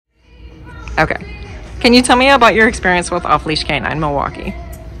Okay. Can you tell me about your experience with Off Leash Canine Milwaukee?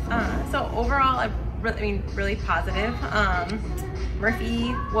 So overall, really positive.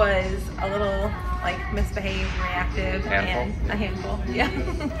 Murphy was a little like misbehaved, reactive, and a handful. Yeah.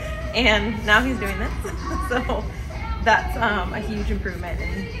 And now he's doing this, so that's a huge improvement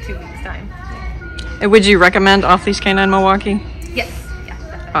in 2 weeks' time. Yeah. Would you recommend Off Leash Canine Milwaukee? Yes. Yeah.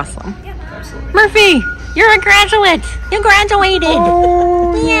 Definitely. Awesome. Yeah. Absolutely. Murphy, you're a graduate. You graduated.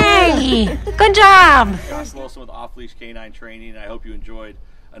 Oh, yay! Good job. Josh Wilson with Off Leash Canine Training. I hope you enjoyed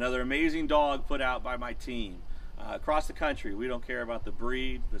another amazing dog put out by my team. Across the country, we don't care about the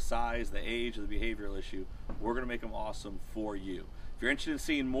breed, the size, the age, or the behavioral issue. We're going to make them awesome for you. If you're interested in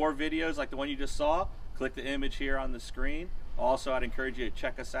seeing more videos like the one you just saw, click the image here on the screen. Also, I'd encourage you to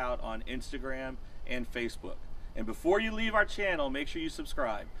check us out on Instagram and Facebook. And before you leave our channel, make sure you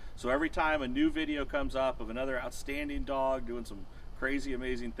subscribe. So every time a new video comes up of another outstanding dog doing some crazy,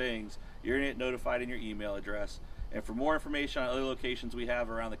 amazing things, you're going to get notified in your email address. And for more information on other locations we have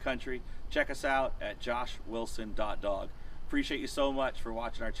around the country, check us out at joshwilson.dog. Appreciate you so much for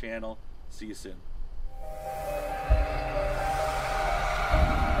watching our channel. See you soon.